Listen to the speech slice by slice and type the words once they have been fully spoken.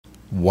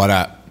What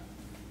up?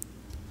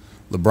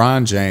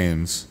 LeBron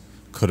James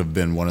could have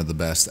been one of the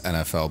best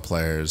NFL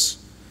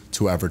players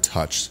to ever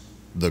touch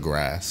the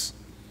grass.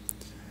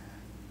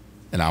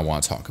 And I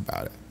want to talk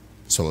about it.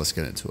 So let's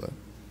get into it.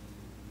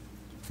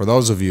 For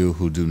those of you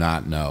who do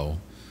not know,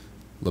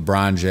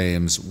 LeBron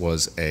James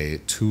was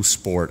a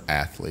two-sport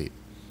athlete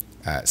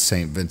at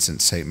St.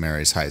 Vincent St.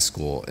 Mary's High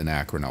School in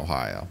Akron,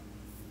 Ohio.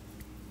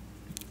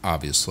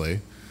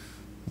 Obviously,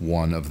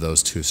 one of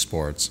those two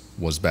sports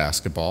was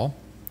basketball,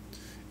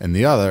 and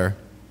the other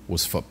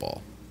was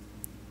football.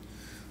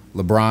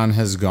 LeBron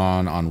has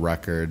gone on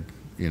record,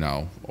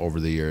 over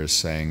the years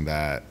saying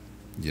that,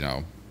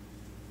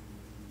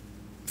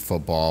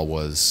 football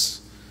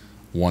was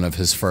one of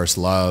his first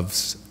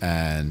loves,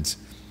 and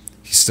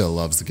he still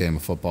loves the game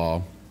of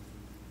football.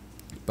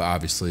 But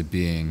obviously,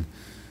 being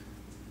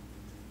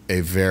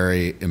a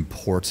very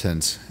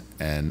important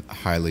and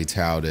highly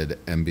touted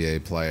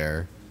NBA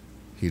player,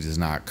 he does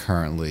not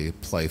currently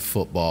play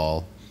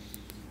football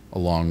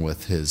along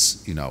with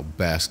his,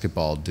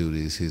 basketball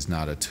duties. He's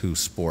not a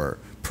two-sport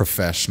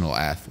professional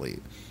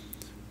athlete,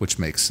 which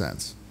makes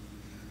sense.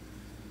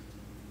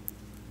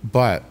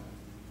 But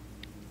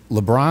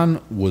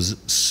LeBron was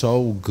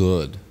so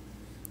good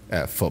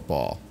at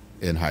football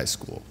in high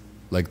school.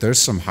 Like, there's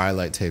some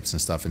highlight tapes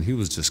and stuff, and he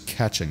was just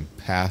catching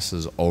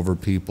passes over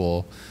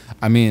people.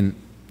 I mean,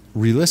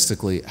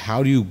 realistically,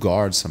 how do you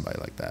guard somebody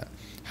like that?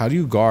 How do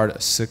you guard a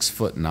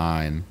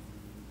 6'9",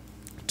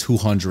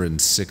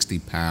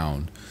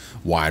 260-pound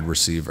wide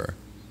receiver?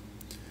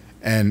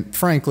 And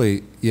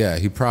frankly, yeah,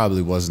 he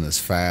probably wasn't as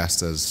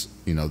fast as,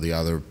 the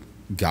other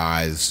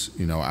guys,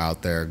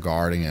 out there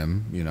guarding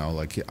him.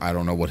 I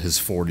don't know what his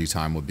 40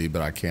 time would be,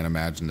 but I can't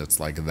imagine it's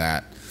like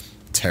that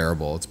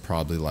terrible. It's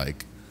probably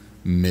like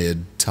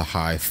mid to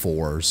high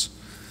fours.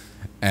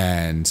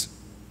 And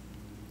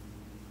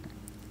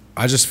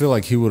I just feel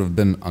like he would have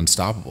been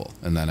unstoppable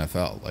in the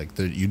NFL. Like,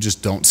 you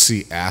just don't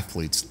see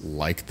athletes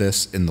like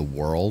this in the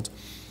world.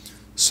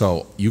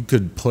 So you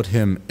could put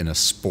him in a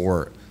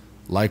sport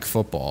like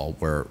football,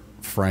 where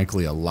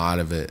frankly a lot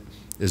of it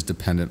is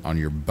dependent on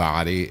your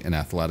body and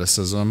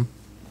athleticism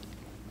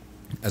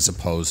as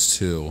opposed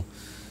to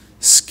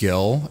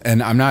skill.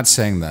 And I'm not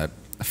saying that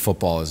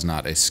football is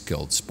not a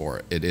skilled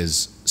sport. It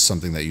is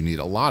something that you need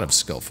a lot of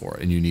skill for,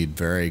 and you need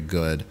very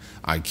good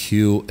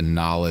IQ and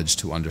knowledge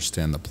to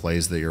understand the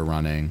plays that you're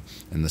running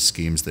and the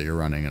schemes that you're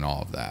running and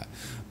all of that.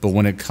 But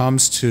when it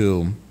comes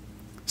to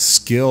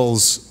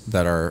skills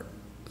that are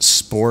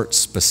sport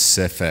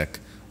specific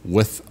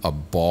with a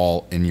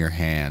ball in your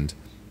hand,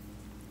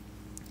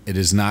 it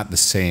is not the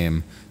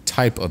same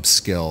type of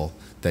skill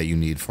that you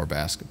need for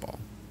basketball.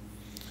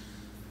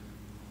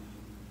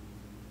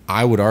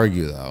 I would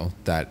argue, though,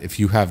 that if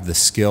you have the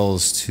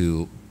skills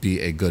to be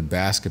a good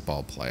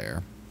basketball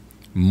player,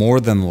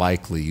 more than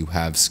likely you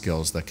have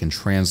skills that can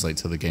translate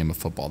to the game of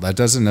football. That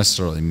doesn't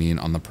necessarily mean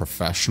on the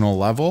professional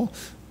level,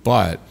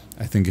 but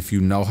I think if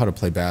you know how to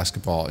play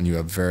basketball and you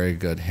have very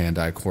good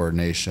hand-eye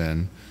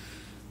coordination,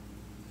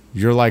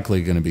 you're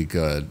likely going to be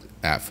good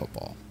at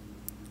football,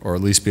 or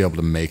at least be able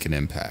to make an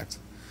impact.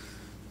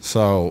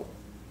 So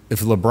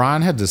if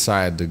LeBron had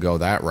decided to go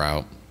that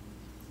route,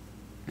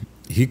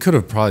 he could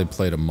have probably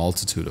played a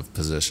multitude of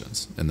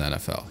positions in the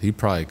NFL. He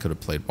probably could have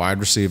played wide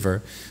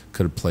receiver,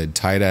 could have played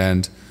tight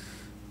end,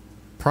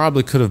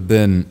 probably could have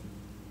been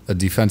a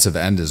defensive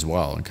end as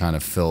well, and kind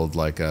of filled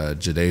like a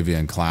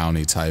Jadeveon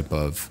Clowney type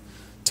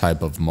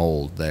of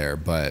mold there.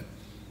 But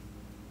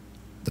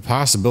the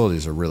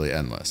possibilities are really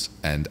endless,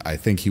 and I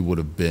think he would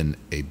have been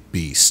a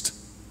beast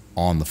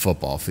on the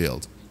football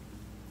field.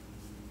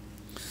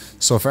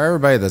 So for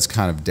everybody that's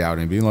kind of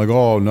doubting, being like,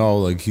 oh no,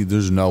 like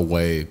there's no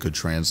way it could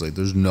translate,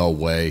 there's no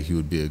way he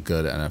would be a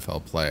good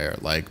NFL player,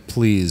 like,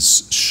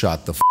 please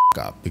shut the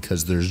up,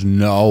 because there's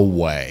no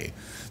way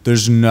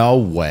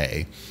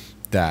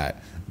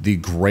that the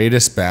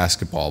greatest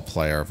basketball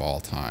player of all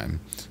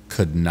time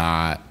could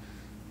not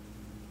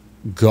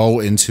go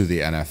into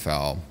the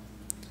NFL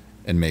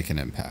and make an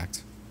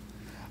impact.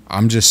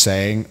 I'm just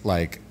saying,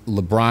 like,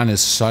 LeBron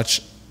is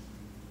such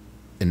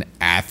an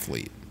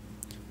athlete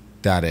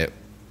that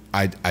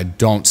I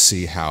don't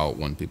see how it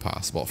wouldn't be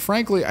possible.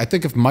 Frankly, I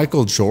think if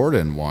Michael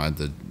Jordan wanted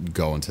to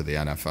go into the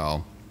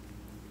NFL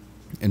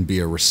and be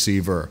a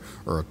receiver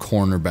or a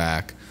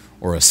cornerback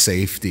or a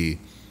safety,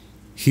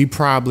 he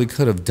probably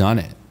could have done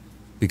it,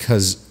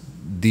 because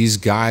these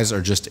guys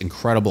are just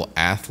incredible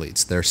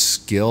athletes. Their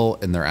skill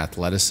and their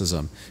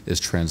athleticism is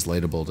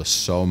translatable to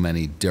so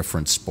many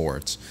different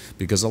sports,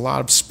 because a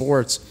lot of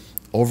sports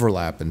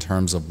overlap in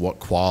terms of what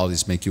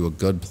qualities make you a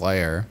good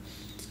player.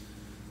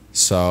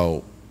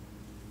 So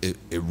it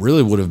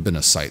really would have been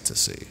a sight to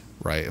see,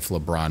 right, if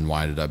LeBron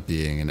winded up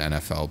being an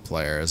NFL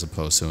player as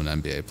opposed to an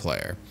NBA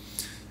player.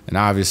 And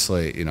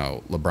obviously,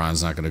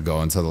 LeBron's not going to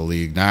go into the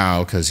league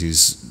now because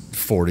he's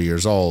 40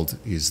 years old.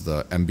 He's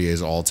the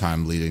NBA's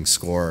all-time leading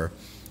scorer.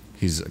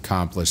 He's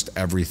accomplished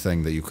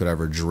everything that you could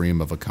ever dream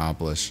of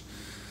accomplishing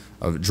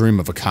in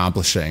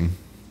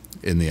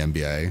the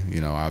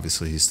NBA.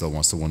 Obviously he still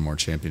wants to win more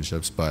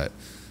championships, but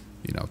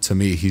to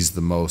me, he's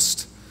the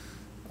most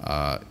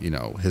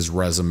His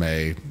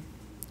resume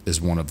is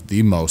one of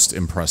the most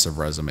impressive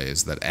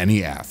resumes that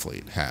any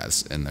athlete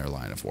has in their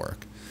line of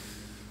work.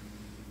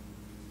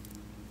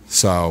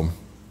 So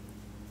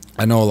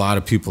I know a lot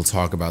of people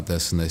talk about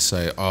this and they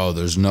say, oh,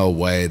 there's no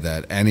way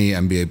that any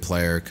NBA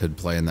player could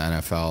play in the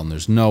NFL, and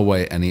there's no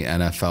way any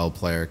NFL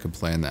player could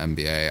play in the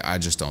NBA. I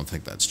just don't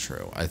think that's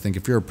true. I think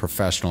if you're a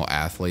professional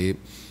athlete,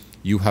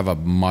 you have a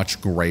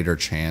much greater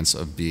chance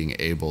of being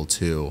able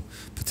to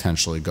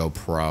potentially go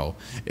pro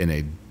in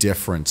a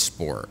different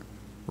sport,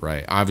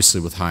 right? Obviously,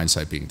 with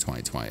hindsight being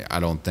 2020, I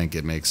don't think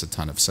it makes a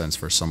ton of sense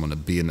for someone to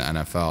be in the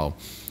NFL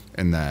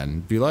and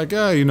then be like,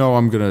 yeah, I'm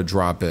going to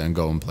drop it and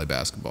go and play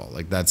basketball.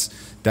 Like that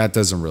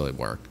doesn't really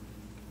work.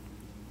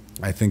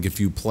 I think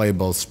if you play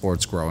both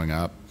sports growing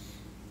up,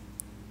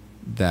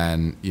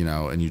 then,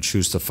 and you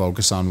choose to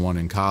focus on one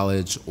in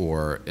college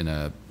or in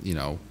a,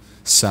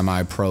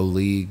 semi-pro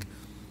league,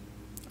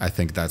 I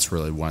think that's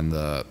really when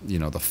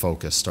the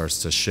focus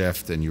starts to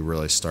shift and you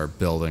really start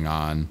building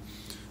on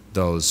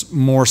those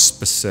more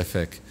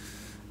specific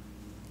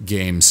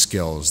game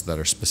skills that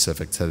are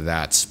specific to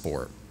that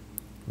sport.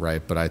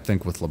 Right, but I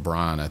think with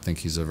LeBron, I think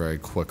he's a very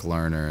quick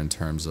learner in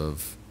terms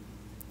of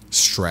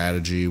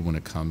strategy when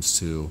it comes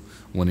to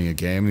winning a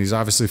game. And he's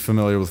obviously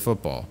familiar with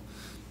football.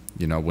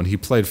 When he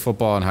played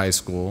football in high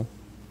school,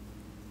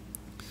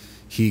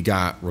 he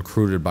got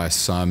recruited by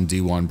some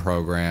D1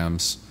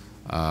 programs.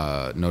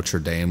 Notre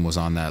Dame was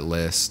on that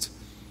list.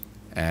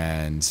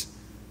 And,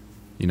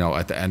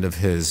 at the end of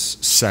his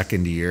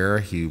second year,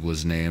 he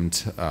was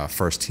named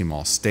first team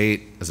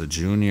All-State as a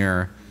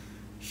junior.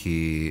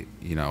 He,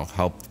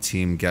 helped the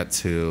team get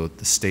to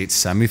the state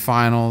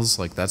semifinals.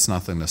 Like, that's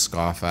nothing to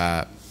scoff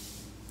at.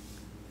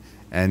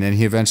 And then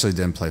he eventually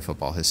didn't play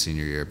football his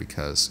senior year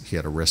because he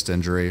had a wrist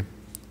injury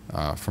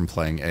from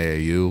playing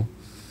AAU.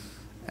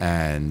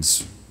 And,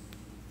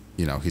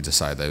 he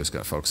decided that he was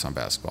going to focus on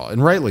basketball.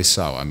 And rightly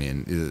so. I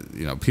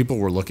mean, people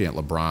were looking at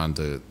LeBron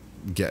to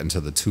get into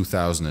the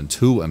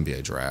 2002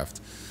 NBA draft,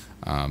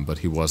 but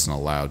he wasn't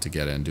allowed to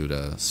get in due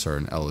to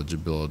certain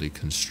eligibility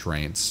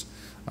constraints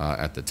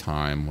at the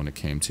time when it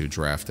came to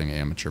drafting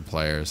amateur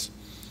players.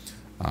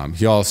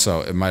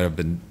 It might have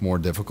been more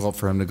difficult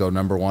for him to go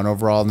number 1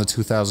 overall in the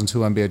 2002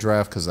 NBA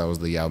draft because that was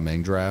the Yao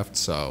Ming draft.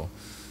 So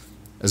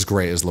as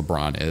great as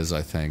LeBron is,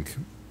 I think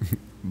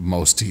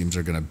most teams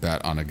are going to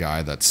bet on a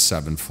guy that's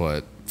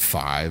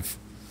 7'5",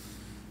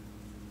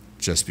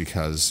 just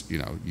because,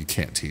 you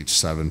can't teach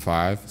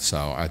 7'5".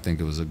 So I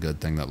think it was a good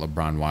thing that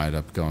LeBron wound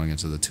up going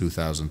into the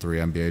 2003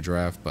 NBA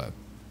draft, but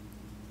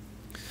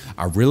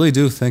I really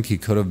do think he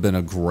could have been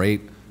a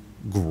great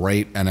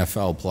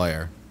NFL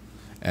player.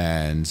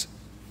 And,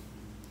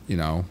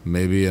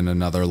 maybe in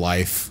another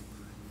life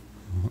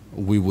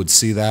we would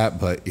see that,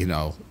 but,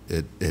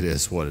 it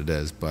is what it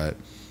is. But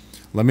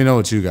let me know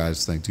what you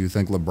guys think. Do you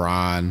think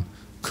LeBron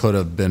could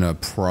have been a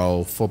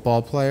pro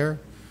football player?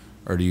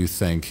 Or do you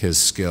think his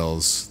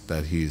skills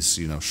that he's,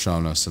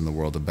 shown us in the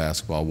world of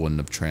basketball wouldn't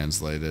have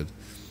translated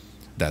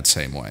that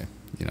same way?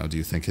 Do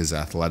you think his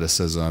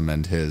athleticism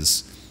and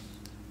his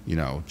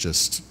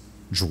just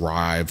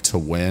drive to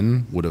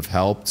win would have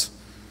helped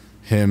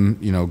him,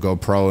 go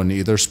pro in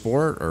either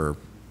sport, or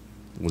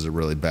was it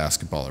really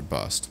basketball or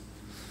bust?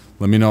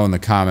 Let me know in the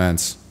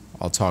comments.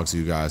 I'll talk to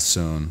you guys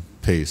soon.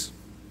 Peace.